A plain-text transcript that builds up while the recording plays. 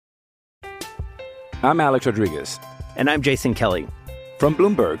I'm Alex Rodriguez. And I'm Jason Kelly. From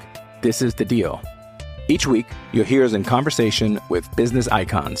Bloomberg, this is The Deal. Each week, you'll hear us in conversation with business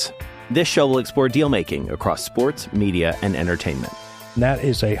icons. This show will explore deal-making across sports, media, and entertainment. That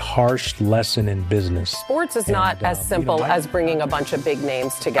is a harsh lesson in business. Sports is not as simple as bringing a bunch of big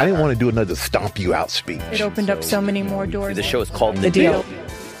names together. I didn't want to do another stomp you out speech. It opened up so many more doors. The show is called The Deal.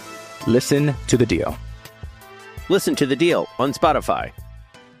 Listen to The Deal. Listen to The Deal on Spotify.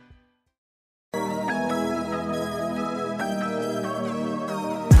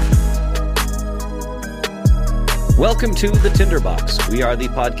 Welcome to The Tinderbox. We are the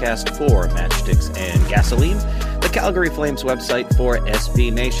podcast for Matchsticks and Gasoline, the Calgary Flames website for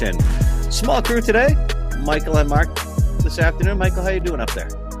SB Nation. Small crew today, Michael and Mark this afternoon. Michael, how are you doing up there?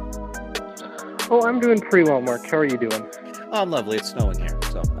 Oh, I'm doing pretty well, Mark. How are you doing? Oh, I'm lovely. It's snowing here.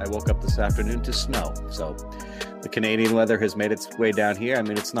 So I woke up this afternoon to snow. So the Canadian weather has made its way down here. I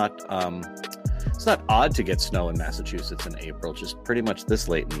mean, it's not odd to get snow in Massachusetts in April. Just pretty much this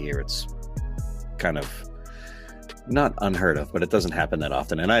late in the year, it's kind of not unheard of, but it doesn't happen that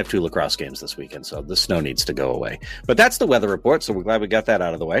often. And I have 2 lacrosse games this weekend, so the snow needs to go away. But that's the weather report, so we're glad we got that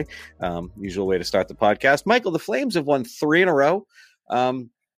out of the way. Usual way to start the podcast. Michael, the Flames have won 3 in a row.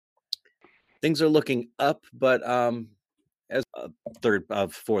 Things are looking up, but as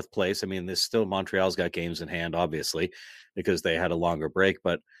fourth place, I mean, there's still Montreal's got games in hand, obviously, because they had a longer break.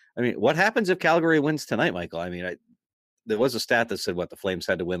 But I mean, what happens if Calgary wins tonight, Michael? I mean, there was a stat that said the Flames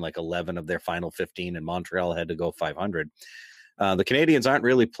had to win like 11 of their final 15 and Montreal had to go 500. The Canadians aren't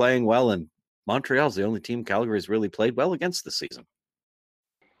really playing well, and Montreal's the only team Calgary's really played well against this season.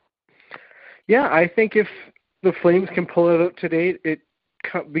 Yeah, I think if the Flames can pull it out today, it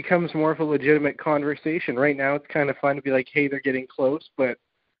becomes more of a legitimate conversation. Right now it's kind of fun to be like, hey, they're getting close, but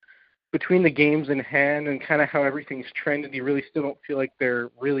between the games in hand and kind of how everything's trended, you really still don't feel like they're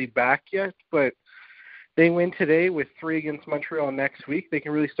really back yet. But they win today with 3 against Montreal next week. They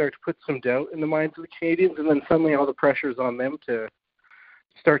can really start to put some doubt in the minds of the Canadians, and then suddenly all the pressure's on them to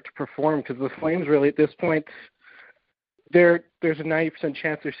start to perform, because the Flames really at this point, there's a 90%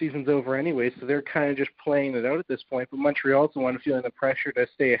 chance their season's over anyway, so they're kind of just playing it out at this point. But Montreal's the one feeling the pressure to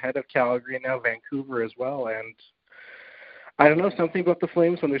stay ahead of Calgary and now Vancouver as well. And I don't know, something about the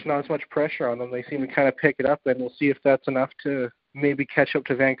Flames when there's not as much pressure on them, they seem to kind of pick it up, and we'll see if that's enough to maybe catch up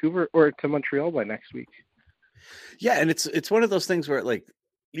to Vancouver or to Montreal by next week. Yeah, and it's one of those things where, like,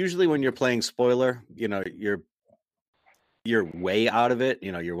 usually when you're playing spoiler, you know, you're way out of it.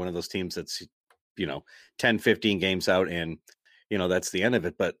 You know, you're one of those teams that's, 10, 15 games out, and, that's the end of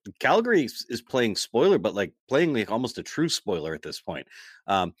it. But Calgary is playing spoiler, but like playing like almost a true spoiler at this point.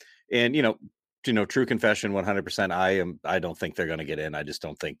 And, true confession, 100%. I don't think they're going to get in. I just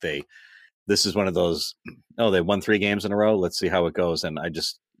don't think this is one of those, they won 3 games in a row. Let's see how it goes. And I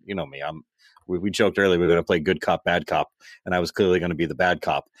just, me, we joked earlier, we're going to play good cop, bad cop. And I was clearly going to be the bad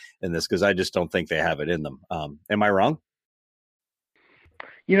cop in this, because I just don't think they have it in them. Am I wrong?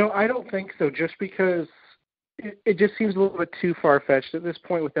 I don't think so, just because it just seems a little bit too far-fetched at this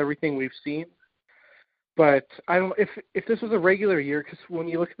point with everything we've seen. But I don't. If this was a regular year, because when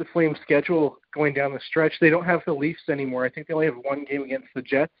you look at the Flames' schedule going down the stretch, they don't have the Leafs anymore. I think they only have 1 game against the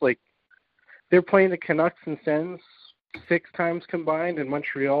Jets. Like, they're playing the Canucks and Sens 6 times combined, and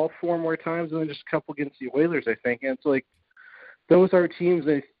Montreal 4 more times, and then just a couple against the Oilers, I think. And it's like, those are teams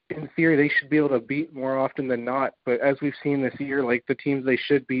that, in theory, they should be able to beat more often than not. But as we've seen this year, like, the teams they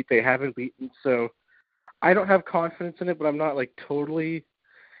should beat, they haven't beaten. So I don't have confidence in it, but I'm not like totally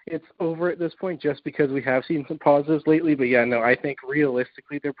it's over at this point, just because we have seen some positives lately. But yeah, no, I think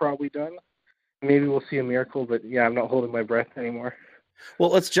realistically they're probably done. Maybe we'll see a miracle, but yeah, I'm not holding my breath anymore. Well,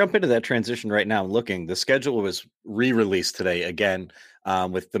 let's jump into that transition right now. Looking, the schedule was re-released today again,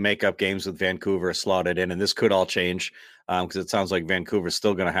 with the makeup games with Vancouver slotted in, and this could all change because it sounds like Vancouver's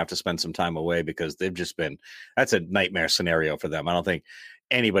still going to have to spend some time away, because they've just been, that's a nightmare scenario for them. I don't think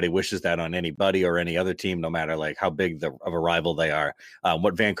anybody wishes that on anybody or any other team, no matter like how big of a rival they are.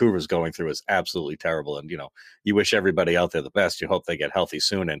 What Vancouver's going through is absolutely terrible. And, you wish everybody out there the best. You hope they get healthy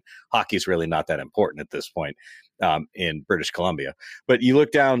soon. And hockey's really not that important at this point in British Columbia. But you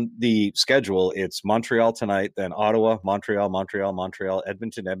look down the schedule, it's Montreal tonight, then Ottawa, Montreal,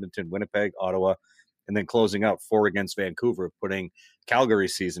 Edmonton, Winnipeg, Ottawa, and then closing out 4 against Vancouver, putting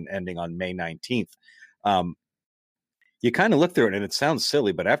Calgary's season ending on May 19th. You kind of look through it and it sounds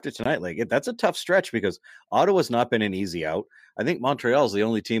silly, but after tonight, that's a tough stretch, because Ottawa's not been an easy out. I think Montreal's the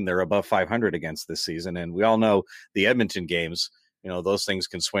only team they're above 500 against this season. And we all know the Edmonton games, those things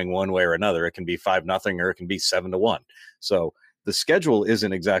can swing one way or another. It can be 5-0 or it can be 7-1. So the schedule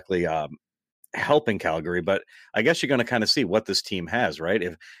isn't exactly helping Calgary, but I guess you're going to kind of see what this team has, right?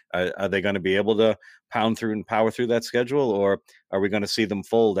 If are they going to be able to pound through and power through that schedule, or are we going to see them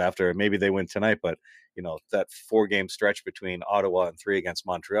fold after maybe they win tonight? But that 4-game stretch between Ottawa and 3 against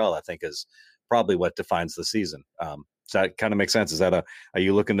Montreal, I think, is probably what defines the season. So that kind of makes sense. Is that are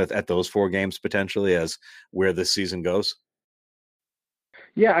you looking at those 4 games potentially as where this season goes?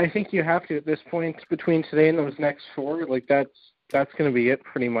 Yeah, I think you have to at this point between today and those next 4. Like that's going to be it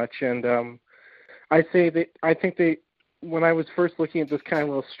pretty much. And I think when I was first looking at this kind of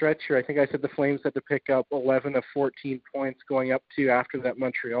little stretch here, I think I said the Flames had to pick up 11 of 14 points going up to after that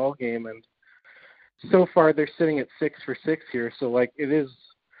Montreal game, and so far they're sitting at 6 for 6 here. So like it is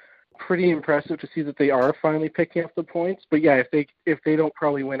pretty impressive to see that they are finally picking up the points. But yeah, if they don't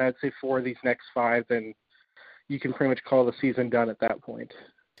probably win, I'd say 4 of these next 5, then you can pretty much call the season done at that point.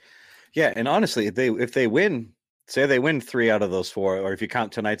 Yeah, and honestly, if they win, say they win 3 out of those 4, or if you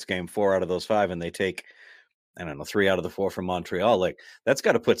count tonight's game 4 out of those 5, and they take, I don't know, 3 out of the 4 from Montreal, like that's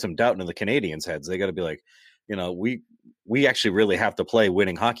got to put some doubt into the Canadiens' heads. They got to be like, we actually really have to play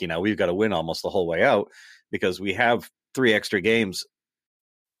winning hockey now. We've got to win almost the whole way out because we have 3 extra games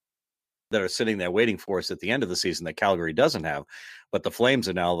that are sitting there waiting for us at the end of the season that Calgary doesn't have, but the Flames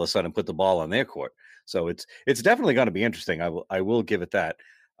are now all of a sudden put the ball on their court. So it's definitely going to be interesting. I will give it that.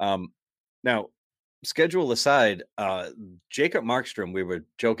 Now, schedule aside, Jacob Markstrom, we were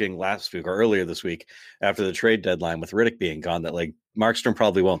joking last week or earlier this week after the trade deadline with Riddick being gone that like Markstrom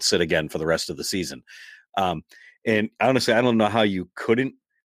probably won't sit again for the rest of the season. And honestly, I don't know how you can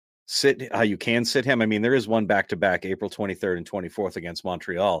sit him. I mean, there is one back-to-back, April 23rd and 24th against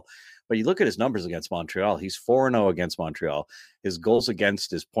Montreal. But you look at his numbers against Montreal. He's 4-0 against Montreal. His goals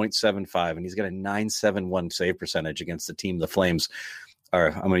against is .75, and he's got a .971 save percentage against the team the Flames are,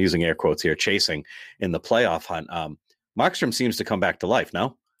 I'm using air quotes here, chasing in the playoff hunt. Markstrom seems to come back to life,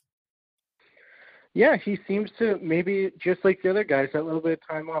 no? Yeah, he seems to, maybe just like the other guys, that little bit of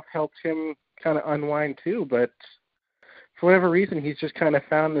time off helped him kind of unwind too. But for whatever reason, he's just kind of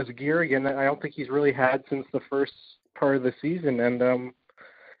found this gear again that I don't think he's really had since the first part of the season. And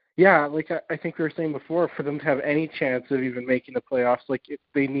yeah, like I think we were saying before, for them to have any chance of even making the playoffs, like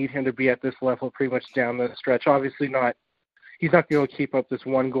they need him to be at this level pretty much down the stretch. Obviously he's not going to keep up this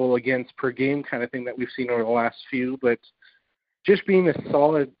 1 goal against per game kind of thing that we've seen over the last few, but just being a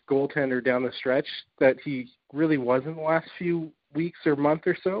solid goaltender down the stretch that he really was in the last few weeks or month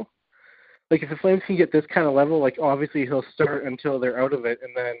or so. Like if the Flames can get this kind of level, like obviously he'll start until they're out of it,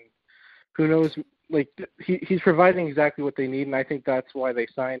 and then who knows. Like he's providing exactly what they need, and I think that's why they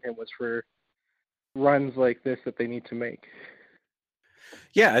signed him, was for runs like this that they need to make.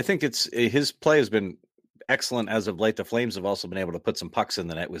 Yeah, I think his play has been excellent as of late. The Flames have also been able to put some pucks in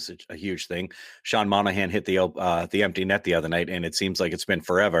the net, was a huge thing. Sean Monahan hit the empty net the other night, and it seems like it's been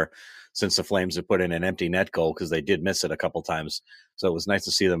forever since the Flames have put in an empty net goal because they did miss it a couple times. So it was nice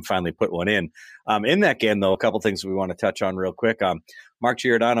to see them finally put one in. In that game, though, a couple things we want to touch on real quick. Mark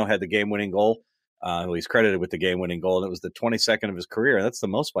Giordano had the game-winning goal. He's credited with the game-winning goal, and it was the 22nd of his career. That's the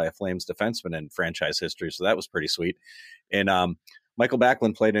most by a Flames defenseman in franchise history, so that was pretty sweet. And Michael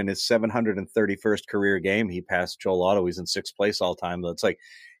Backlund played in his 731st career game. He passed Joel Otto. He's in 6th place all time.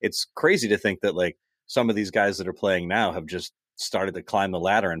 It's crazy to think that like some of these guys that are playing now have just started to climb the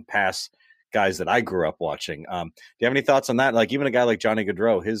ladder and pass guys that I grew up watching. Do you have any thoughts on that? Like even a guy like Johnny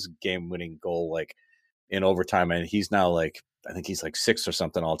Gaudreau, his game-winning goal like in overtime, and he's now like, I think he's like 6th or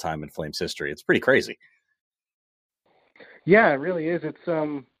something all time in Flames history. It's pretty crazy. Yeah, it really is.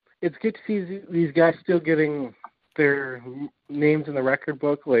 It's good to see these guys still getting their names in the record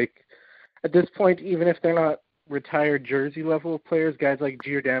book. Like at this point, even if they're not retired jersey level players, guys like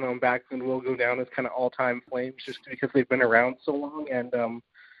Giordano and Backlund will go down as kind of all-time Flames just because they've been around so long. And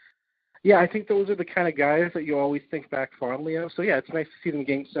yeah, I think those are the kind of guys that you always think back fondly of. So yeah, it's nice to see them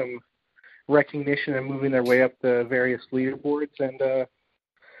gain some recognition and moving their way up the various leaderboards. And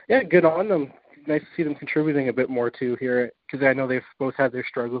yeah, good on them. Nice to see them contributing a bit more too here, because I know they've both had their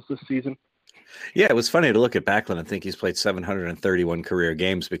struggles this season. Yeah, it was funny to look at Backlund and think he's played 731 career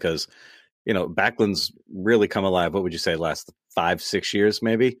games because, Backlund's really come alive. What would you say, last 5-6 years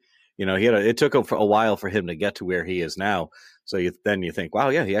maybe? It took a while for him to get to where he is now. So you think, wow,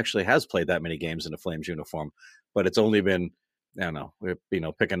 yeah, he actually has played that many games in a Flames uniform. But it's only been, I don't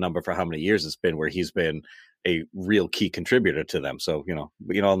know, pick a number for how many years it's been where he's been a real key contributor to them. So,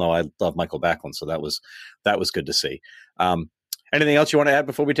 you all know I love Michael Backlund. So that was good to see. Anything else you want to add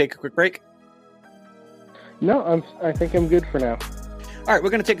before we take a quick break? No, I think I'm good for now. All right,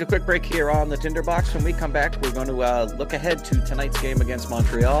 we're going to take a quick break here on the Tinderbox. When we come back, we're going to look ahead to tonight's game against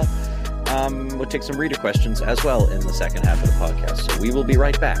Montreal. We'll take some reader questions as well in the second half of the podcast. So we will be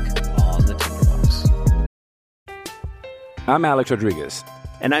right back on the Tinderbox. I'm Alex Rodriguez.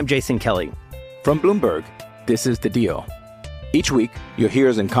 And I'm Jason Kelly. From Bloomberg, this is The Deal. Each week, you'll hear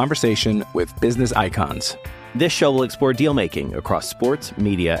us in conversation with business icons. This show will explore deal-making across sports,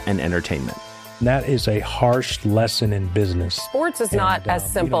 media, and entertainment. That is a harsh lesson in business. Sports is not as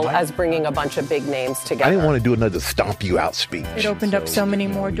simple as bringing a bunch of big names together. I didn't want to do another stomp you out speech. It opened up so many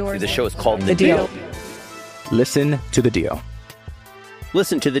more doors. The show is called The Deal. Listen to The Deal.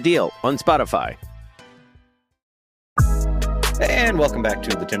 Listen to The Deal on Spotify. And welcome back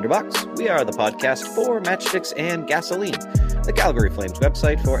to the Tinderbox. We are the podcast for Matchsticks and Gasoline, the Calgary Flames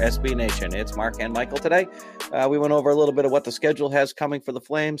website for SB Nation. It's Mark and Michael today. We went over a little bit of what the schedule has coming for the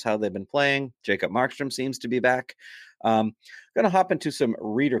Flames, how they've been playing. Jacob Markstrom seems to be back. Going to hop into some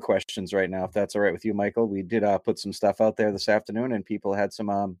reader questions right now, if that's all right with you, Michael. We did put some stuff out there this afternoon, and people had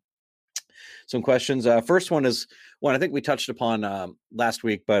some questions. First one is one I think we touched upon last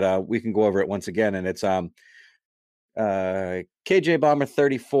week, but we can go over it once again, and it's KJ Bomber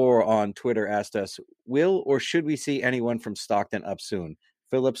 34 on Twitter asked us, will or should we see anyone from Stockton up soon?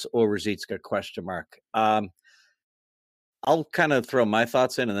 Phillips or Ruzicka? ? I'll kind of throw my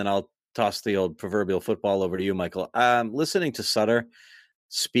thoughts in, and then I'll toss the old proverbial football over to you, Michael. Listening to Sutter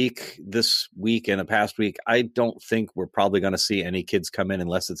speak this week and the past week, I don't think we're probably going to see any kids come in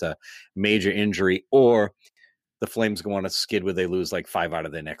unless it's a major injury or the Flames go on a skid where they lose like 5 out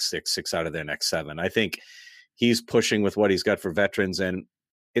of their next 6 out of their next 7. I think he's pushing with what he's got for veterans, and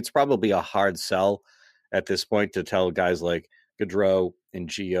it's probably a hard sell at this point to tell guys like Gaudreau and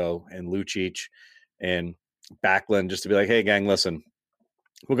Gio and Lucic and Backlund just to be like, hey, gang, listen,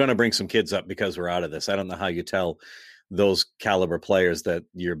 we're going to bring some kids up because we're out of this. I don't know how you tell those caliber players that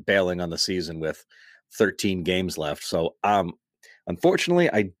you're bailing on the season with 13 games left. So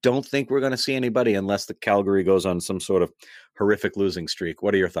unfortunately, I don't think we're going to see anybody unless the Calgary goes on some sort of horrific losing streak.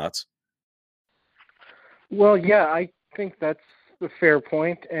 What are your thoughts? Well, yeah, I think that's a fair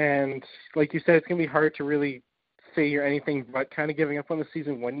point. And like you said, it's going to be hard to really say you're anything but kind of giving up on the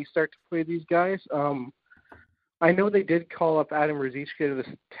season when you start to play these guys. I know they did call up Adam Ruzicka to the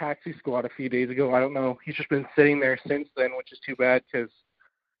taxi squad a few days ago. I don't know. He's just been sitting there since then, which is too bad because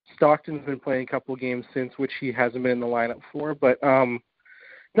Stockton's been playing a couple games since, which he hasn't been in the lineup for. But,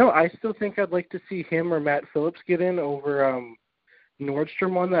 no, I still think I'd like to see him or Matt Phillips get in over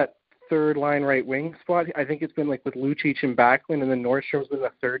Nordstrom on that third line right wing spot. I think it's been like with Lucic and Backlund, and then Nordstrom's been the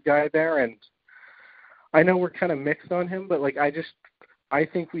third guy there. And I know we're kind of mixed on him, but like I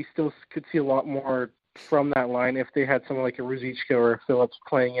think we still could see a lot more from that line if they had someone like a Ruzicka or a Phillips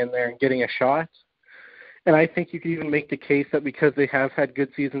playing in there and getting a shot. And I think you could even make the case that because they have had good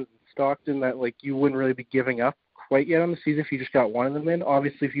seasons in Stockton, that like you wouldn't really be giving up quite yet on the season if you just got one of them in.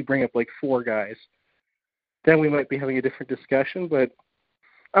 Obviously, if you bring up like 4 guys, then we might be having a different discussion. But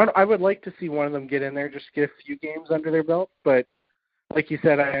I would like to see one of them get in there, just get a few games under their belt. But like you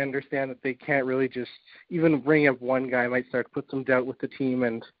said, I understand that they can't really just even bring up one guy might start to put some doubt with the team.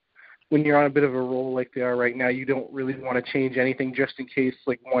 And when you're on a bit of a roll like they are right now, you don't really want to change anything just in case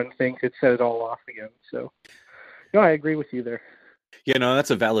like one thing could set it all off again. So, no, I agree with you there. Yeah, no,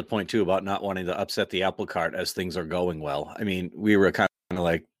 that's a valid point too about not wanting to upset the apple cart as things are going well. I mean, we were kind of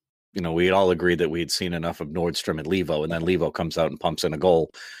like, we had all agreed that we'd seen enough of Nordstrom and Levo, and then Levo comes out and pumps in a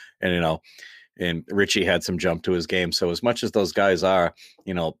goal, and and Richie had some jump to his game. So as much as those guys are,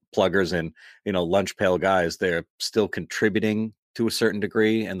 pluggers and lunch pail guys, they're still contributing to a certain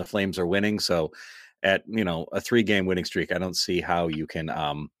degree, and the Flames are winning. So at a 3-game winning streak, I don't see how you can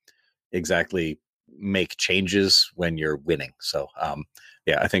exactly make changes when you're winning. So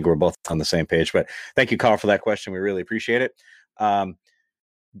yeah, I think we're both on the same page. But thank you, Carl, for that question. We really appreciate it.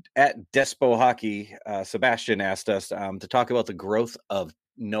 At Despo Hockey, Sebastian asked us to talk about the growth of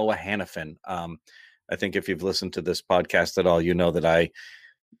Noah Hanifin. I think if you've listened to this podcast at all, you know that I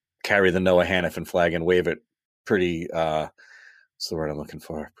carry the Noah Hanifin flag and wave it pretty, what's the word I'm looking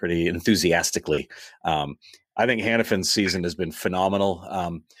for? Pretty enthusiastically. I think Hanifin's season has been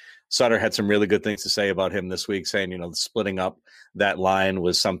phenomenal. Sutter had some really good things to say about him this week, saying, splitting up that line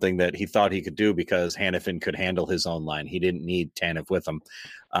was something that he thought he could do because Hanifin could handle his own line. He didn't need Tanev with him.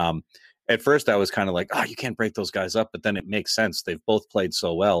 At first, I was kind of like, you can't break those guys up, but then it makes sense. They've both played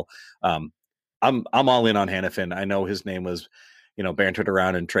so well. I'm all in on Hanifin. I know his name was, bantered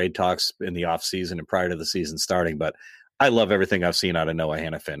around in trade talks in the offseason and prior to the season starting, but I love everything I've seen out of Noah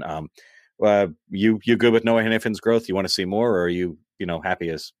Hanifin. You good with Noah Hanifin's growth? You want to see more, or are you happy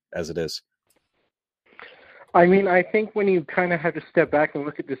as it is? I mean, I think when you kind of have to step back and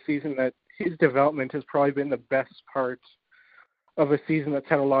look at the season, that his development has probably been the best part of a season that's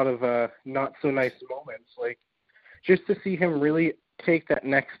had a lot of not so nice moments. Like just to see him really take that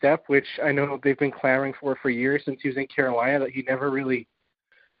next step, which I know they've been clamoring for years since he was in Carolina, that he never really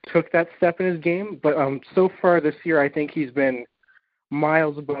took that step in his game. But so far this year, I think he's been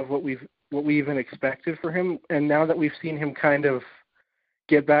miles above what we even expected for him. And now that we've seen him kind of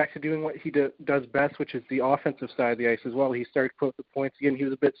get back to doing what he does best, which is the offensive side of the ice as well, he started to put up the points again. He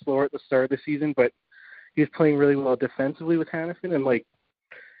was a bit slower at the start of the season, but he was playing really well defensively with Hanifin. And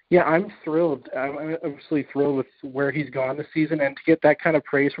yeah, I'm thrilled. I'm absolutely thrilled with where he's gone this season, and to get that kind of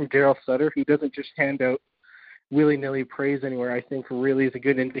praise from Daryl Sutter, who doesn't just hand out willy-nilly praise anywhere, I think really is a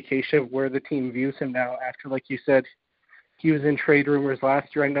good indication of where the team views him now. After, like you said, he was in trade rumors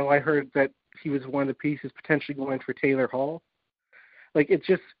last year. I know I heard that he was one of the pieces potentially going for Taylor Hall.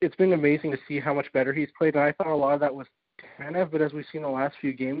 It's been amazing to see how much better he's played. And I thought a lot of that was Tanev, but as we've seen the last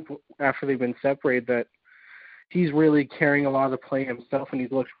few games after they've been separated, that he's really carrying a lot of the play himself, and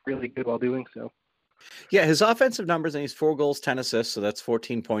he's looked really good while doing so. Yeah, his offensive numbers, and he's 4 goals, 10 assists, so that's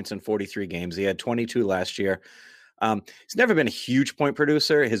 14 points in 43 games. He had 22 last year. He's never been a huge point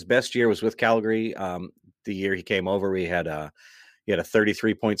producer. His best year was with Calgary. The year he came over, he had a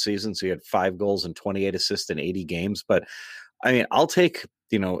 33-point season, so he had 5 goals and 28 assists in 80 games. But, I mean, I'll take,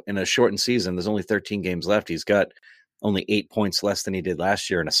 in a shortened season, there's only 13 games left. He's got only 8 points less than he did last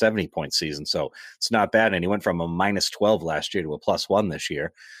year in a 70-point season. So it's not bad. And he went from a -12 last year to a +1 this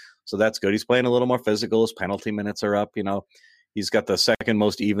year. So that's good. He's playing a little more physical. His penalty minutes are up. He's got the second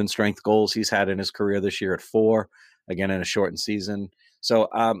most even strength goals he's had in his career this year at 4, again, in a shortened season. So,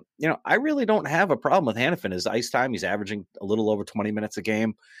 I really don't have a problem with Hanifin. His ice time, he's averaging a little over 20 minutes a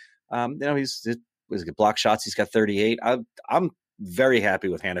game. He's got block shots. He's got 38. I'm very happy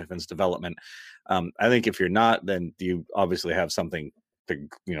with Hanifin's development. I think if you're not, then you obviously have something to,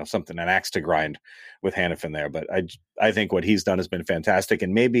 an axe to grind with Hanifin there. But I think what he's done has been fantastic.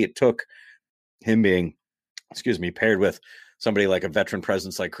 And maybe it took him being, paired with somebody like a veteran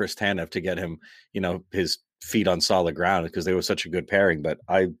presence like Chris Tanev to get him, his feet on solid ground, because they were such a good pairing. But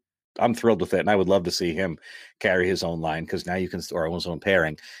I'm thrilled with it. And I would love to see him carry his own line, because now you can, or his own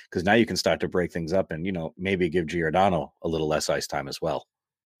pairing, because now you can start to break things up and, maybe give Giordano a little less ice time as well.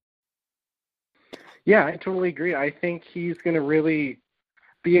 Yeah, I totally agree. I think he's going to really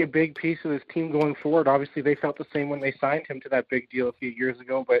be a big piece of this team going forward. Obviously, they felt the same when they signed him to that big deal a few years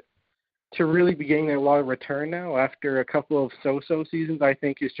ago, but to really be getting a lot of return now after a couple of so-so seasons, I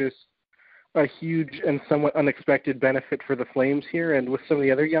think is just a huge and somewhat unexpected benefit for the Flames here. And with some of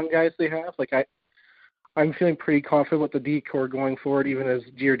the other young guys they have, I'm feeling pretty confident with the D-core going forward, even as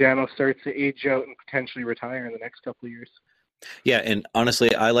Giordano starts to age out and potentially retire in the next couple of years. Yeah, and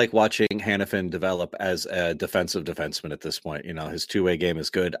honestly, I like watching Hanifin develop as a defensive defenseman at this point. His two-way game is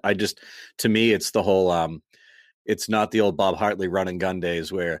good. To me, it's the whole, it's not the old Bob Hartley run and gun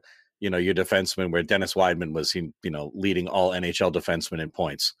days where, your defenseman, where Dennis Wideman was, leading all NHL defensemen in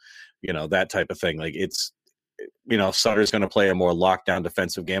points, that type of thing. Sutter's going to play a more lockdown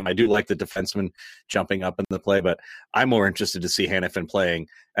defensive game. I do like the defenseman jumping up in the play, but I'm more interested to see Hanifin playing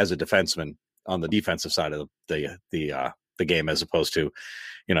as a defenseman on the defensive side of the game, as opposed to,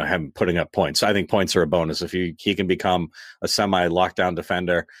 him putting up points. I think points are a bonus. If he can become a semi-lockdown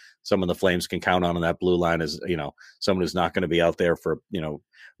defender, someone the Flames can count on that blue line is, someone who's not going to be out there for,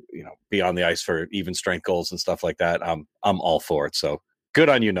 be on the ice for even strength goals and stuff like that. I'm all for it. So good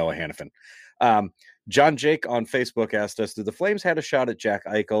on you, Noah Hanifin. John Jake on Facebook asked us, do the Flames had a shot at Jack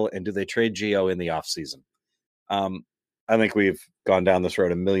Eichel, and do they trade Gio in the offseason? I think we've gone down this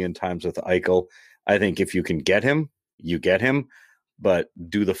road a million times with Eichel. I think if you can get him, you get him, but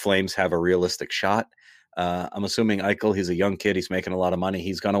do the Flames have a realistic shot? I'm assuming Eichel, he's a young kid. He's making a lot of money.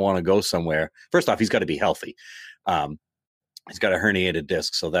 He's going to want to go somewhere. First off, he's got to be healthy. He's got a herniated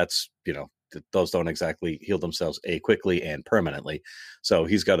disc. So that's, those don't exactly heal themselves quickly and permanently. So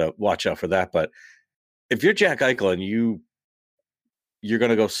he's got to watch out for that. But if you're Jack Eichel and you're going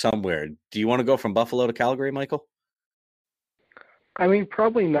to go somewhere, do you want to go from Buffalo to Calgary, Michael? I mean,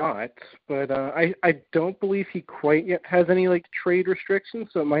 probably not, but I don't believe he quite yet has any trade restrictions,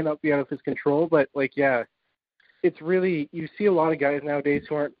 so it might not be out of his control. But it's really, you see a lot of guys nowadays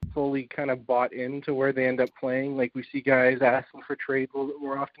who aren't fully kind of bought into where they end up playing. We see guys asking for trades a little bit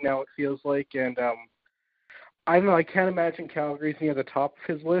more often now, it feels like, and I don't know. I can't imagine Calgary's near the top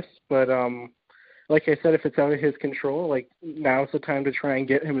of his list, but like I said, if it's out of his control, now's the time to try and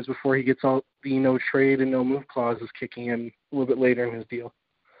get him, is before he gets all the no trade and no move clauses kicking in a little bit later in his deal.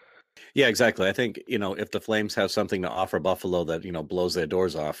 Yeah, exactly. I think, if the Flames have something to offer Buffalo that, blows their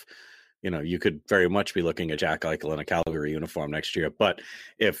doors off, you could very much be looking at Jack Eichel in a Calgary uniform next year. But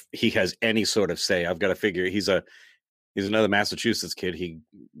if he has any sort of say, I've got to figure he's another Massachusetts kid. He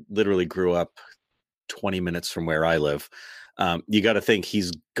literally grew up 20 minutes from where I live. You got to think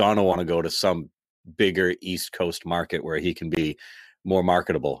he's going to want to go to some bigger East Coast market where he can be more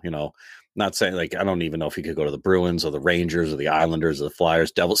marketable, not saying like, I don't even know if he could go to the Bruins or the Rangers or the Islanders or the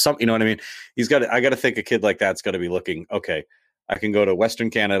Flyers, Devils, you know what I mean? I got to think a kid like that's got to be looking, okay, I can go to Western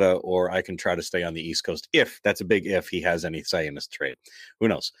Canada or I can try to stay on the East Coast. If that's a big, if he has any say in this trade, who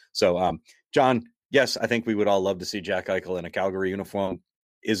knows? So, John, yes, I think we would all love to see Jack Eichel in a Calgary uniform.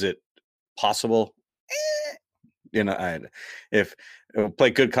 Is it possible? If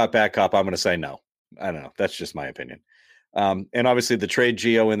play good cop, bad cop, I'm going to say no. I don't know. That's just my opinion. And obviously the trade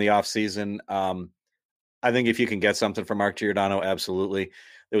Gio in the offseason. I think if you can get something from Mark Giordano, absolutely.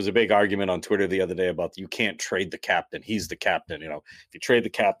 There was a big argument on Twitter the other day about you can't trade the captain. He's the captain. If you trade the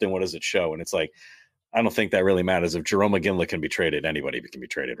captain, what does it show? And it's like, I don't think that really matters. If Jarome Iginla can be traded, anybody can be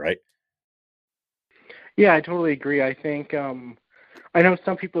traded, right? Yeah, I totally agree. I think I know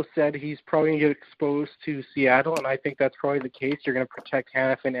some people said he's probably going to get exposed to Seattle, and I think that's probably the case. You're going to protect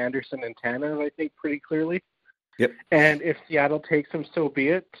Hanifin, Anderson, and Tanev, I think, pretty clearly. Yep. And if Seattle takes him, so be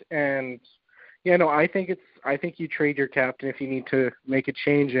it. And I think you trade your captain if you need to make a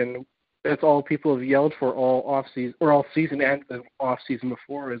change, and that's all people have yelled for all season and the off season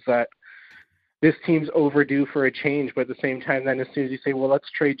before, is that this team's overdue for a change. But at the same time, then as soon as you say, well,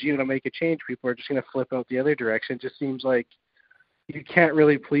 let's trade you to make a change, people are just going to flip out the other direction. It just seems like you can't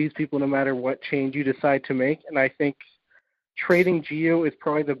really please people no matter what change you decide to make. And I think trading Gio is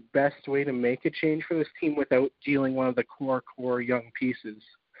probably the best way to make a change for this team without dealing one of the core young pieces.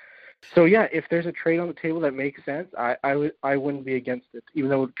 So yeah, if there's a trade on the table that makes sense, I wouldn't be against it, even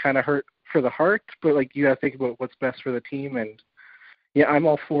though it would kind of hurt for the heart. But like, you got to think about what's best for the team, and yeah, I'm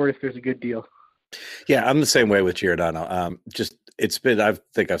all for it if there's a good deal. Yeah, I'm the same way with Giordano. I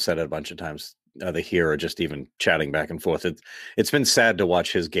think I've said it a bunch of times, either here or just even chatting back and forth. It's been sad to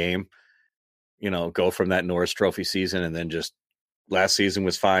watch his game, go from that Norris Trophy season, and then just last season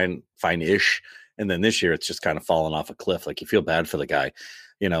was fine-ish, and then this year it's just kind of fallen off a cliff. Like, you feel bad for the guy,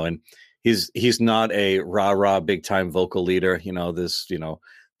 and he's not a rah-rah big-time vocal leader.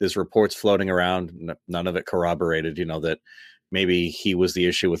 There's reports floating around, none of it corroborated, that maybe he was the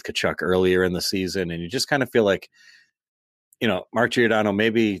issue with Tkachuk earlier in the season, and you just kind of feel like, Mark Giordano,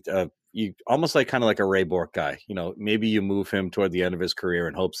 maybe you almost kind of like a Ray Bourque guy, maybe you move him toward the end of his career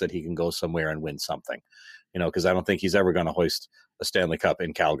in hopes that he can go somewhere and win something, because I don't think he's ever going to hoist a Stanley Cup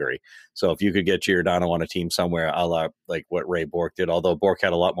in Calgary. So if you could get Giordano on a team somewhere, a la like what Ray Bourque did, although Bourque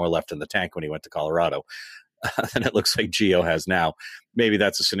had a lot more left in the tank when he went to Colorado than it looks like Gio has now. Maybe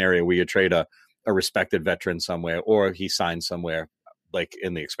that's a scenario where you trade a respected veteran somewhere, or he signs somewhere like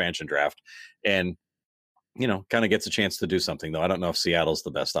in the expansion draft and, kind of gets a chance to do something, though. I don't know if Seattle's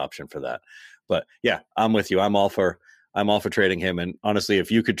the best option for that, but yeah, I'm with you. I'm all for trading him. And honestly,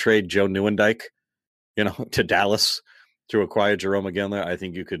 if you could trade Joe Nieuwendyk, to Dallas to acquire Jarome Iginla, I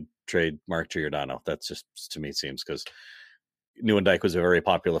think you could trade Mark Giordano. That's just, to me, seems, because Nieuwendyk was a very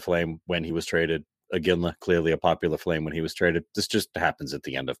popular Flame when he was traded. Iginla, clearly a popular Flame when he was traded. This just happens at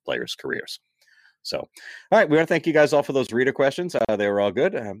the end of players' careers. So, all right, we want to thank you guys all for those reader questions. They were all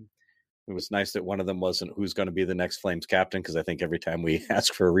good. It was nice that one of them wasn't who's going to be the next Flames captain, because I think every time we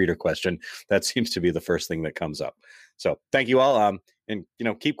ask for a reader question, that seems to be the first thing that comes up. So thank you all. And,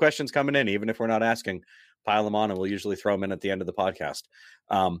 keep questions coming in, even if we're not asking, pile them on, and we'll usually throw them in at the end of the podcast.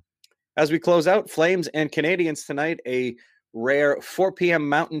 As we close out, Flames and Canadians tonight, a rare 4 p.m.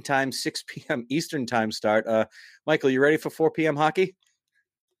 Mountain Time, 6 p.m. Eastern Time start. Michael, you ready for 4 p.m. hockey?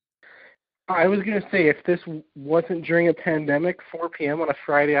 I was going to say, if this wasn't during a pandemic, 4 p.m. on a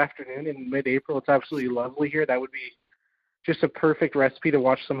Friday afternoon in mid-April, it's absolutely lovely here. That would be just a perfect recipe to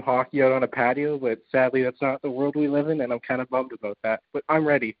watch some hockey out on a patio, but sadly that's not the world we live in, and I'm kind of bummed about that. But I'm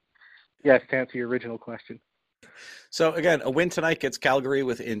ready, yes, to answer your original question. So, again, a win tonight gets Calgary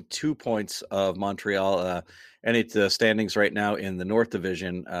within 2 points of Montreal. And it's the standings right now in the North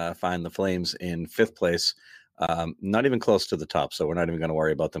Division find the Flames in 5th place. Not even close to the top, so we're not even going to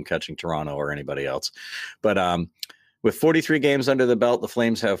worry about them catching Toronto or anybody else. But with 43 games under the belt, the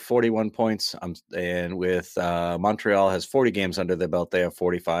Flames have 41 points, and with Montreal has 40 games under their belt, they have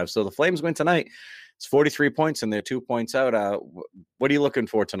 45. So the Flames win tonight. It's 43 points, and they're 2 points out. What are you looking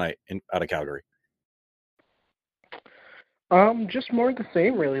for tonight out of Calgary? Just more of the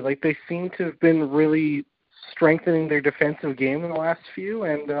same, really. Like, they seem to have been really strengthening their defensive game in the last few,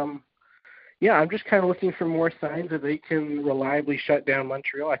 and yeah, I'm just kind of looking for more signs that they can reliably shut down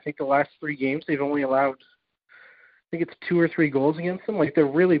Montreal. I think the last 3 games they've only allowed, I think it's 2 or 3 goals against them. Like, they're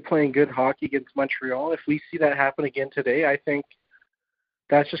really playing good hockey against Montreal. If we see that happen again today, I think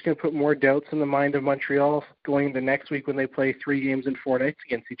that's just going to put more doubts in the mind of Montreal going into next week when they play 3 games in 4 nights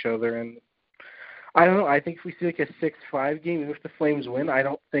against each other. And I don't know. I think if we see like a 6-5 game, even if the Flames win, I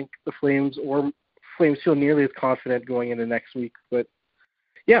don't think the Flames feel nearly as confident going into next week. But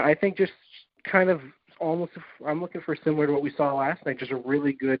yeah, I think just kind of almost, I'm looking for similar to what we saw last night, just a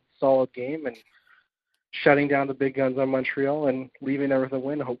really good, solid game and shutting down the big guns on Montreal and leaving there with a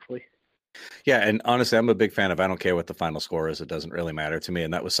win, hopefully. Yeah, and honestly, I'm a big fan of I don't care what the final score is. It doesn't really matter to me.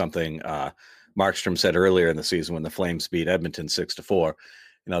 And that was something Markstrom said earlier in the season when the Flames beat Edmonton 6-4.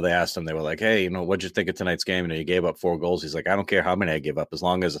 They asked him, they were like, hey, what'd you think of tonight's game? You gave up 4 goals. He's like, I don't care how many I give up. As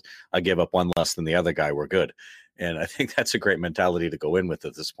long as I give up one less than the other guy, we're good. And I think that's a great mentality to go in with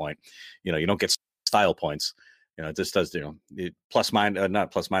at this point. You don't get style points. It just does, plus minus,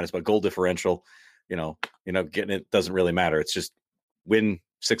 not plus minus, but goal differential, getting it doesn't really matter. It's just win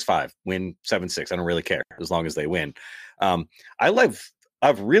 6-5, win 7-6. I don't really care as long as they win.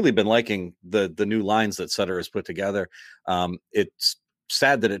 I've really been liking the new lines that Sutter has put together. It's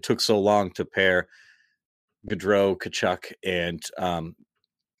sad that it took so long to pair Gaudreau, Tkachuk, and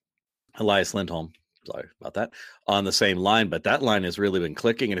Elias Lindholm. Sorry about that, on the same line, but that line has really been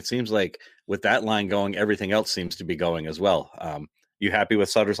clicking, and it seems like with that line going, everything else seems to be going as well. You happy with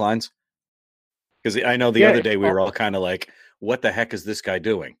Sutter's lines? Because I know the other day we were all kind of like, what the heck is this guy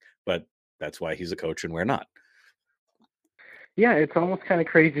doing? But that's why he's a coach and we're not. Yeah, it's almost kind of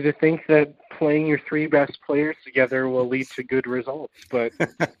crazy to think that playing your 3 best players together will lead to good results, but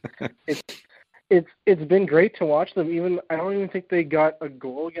it's been great to watch them. I don't even think they got a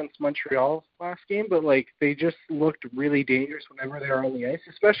goal against Montreal last game, but they just looked really dangerous whenever they were on the ice.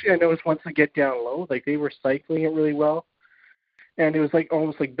 Especially I noticed once they get down low, they were cycling it really well, and it was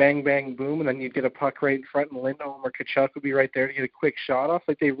almost like bang bang boom, and then you'd get a puck right in front, and Lindholm or Tkachuk would be right there to get a quick shot off.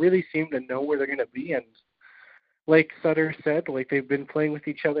 They really seem to know where they're going to be, and like Sutter said, they've been playing with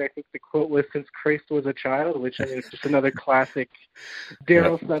each other. I think the quote was since Christ was a child, which is just another classic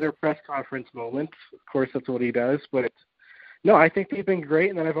Daryl Sutter press conference moment. Of course, that's what he does. But no, I think they've been great.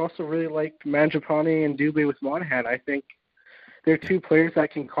 And then I've also really liked Mangiapane and Dubé with Monahan. I think they're 2 players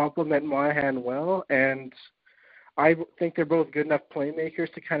that can complement Monahan well. And I think they're both good enough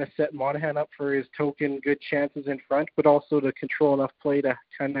playmakers to kind of set Monahan up for his token good chances in front, but also to control enough play to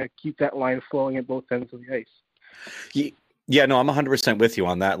kind of keep that line flowing at both ends of the ice. Yeah, no, I'm 100% with you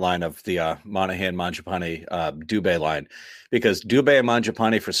on that line of the Monahan, Mangiapane, Dubé line, because Dubé and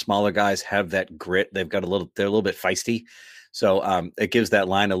Mangiapane for smaller guys have that grit. They're a little bit feisty, so it gives that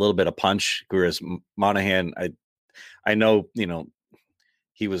line a little bit of punch. Whereas Monahan, I know,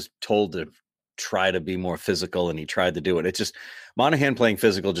 he was told to try to be more physical, and he tried to do it. It's just Monahan playing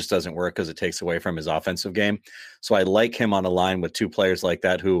physical just doesn't work because it takes away from his offensive game. So I like him on a line with 2 players like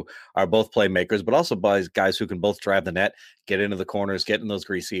that who are both playmakers, but also guys who can both drive the net, get into the corners, get in those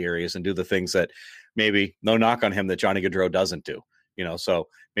greasy areas, and do the things that maybe no knock on him that Johnny Gaudreau doesn't do. So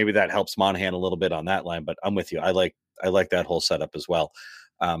maybe that helps Monahan a little bit on that line. But I'm with you. I like that whole setup as well.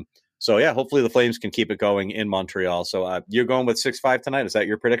 So yeah, hopefully the Flames can keep it going in Montreal. So you're going with 6-5 tonight. Is that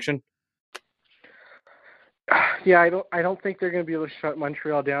your prediction? Yeah, I don't think they're going to be able to shut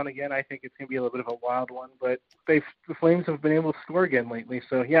Montreal down again. I think it's going to be a little bit of a wild one, but the Flames have been able to score again lately.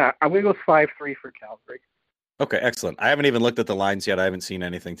 So yeah, I'm going to go 5-3 for Calgary. Okay, excellent. I haven't even looked at the lines yet. I haven't seen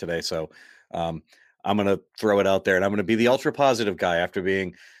anything today, so I'm going to throw it out there, and I'm going to be the ultra positive guy after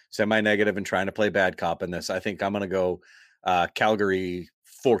being semi-negative and trying to play bad cop in this. I think I'm going to go Calgary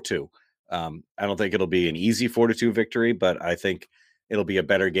 4-2. I don't think it'll be an easy 4-2 victory, but I think it'll be a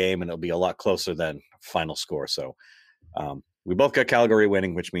better game, and it'll be a lot closer than final score. So we both got Calgary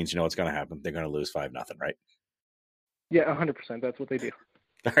winning, which means what's going to happen. They're going to lose 5-0, right? Yeah, 100%. That's what they do.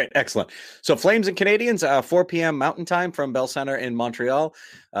 All right, excellent. So Flames and Canadians, 4 p.m. Mountain Time from Bell Center in Montreal.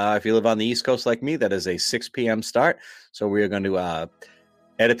 If you live on the East Coast like me, that is a 6 p.m. start. So we are going to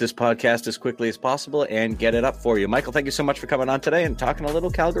edit this podcast as quickly as possible and get it up for you. Michael, thank you so much for coming on today and talking a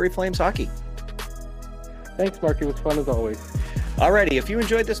little Calgary Flames hockey. Thanks, Mark. It was fun as always. Alrighty, if you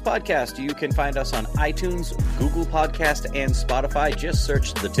enjoyed this podcast, you can find us on iTunes, Google Podcast, and Spotify. Just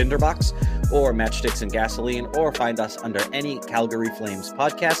search The Tinderbox or Matchsticks and Gasoline, or find us under any Calgary Flames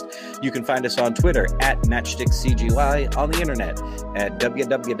podcast. You can find us on Twitter at MatchsticksCGY, on the internet at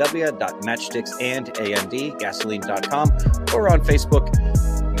www.matchsticksandandgasoline.com, or on Facebook,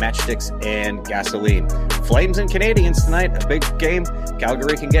 Matchsticks and Gasoline. Flames and Canadians tonight, a big game.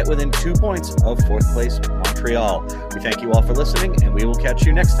 Calgary can get within 2 points of 4th place Montreal. We thank you all for listening, and we will catch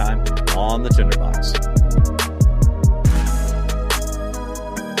you next time on The Tinderbox.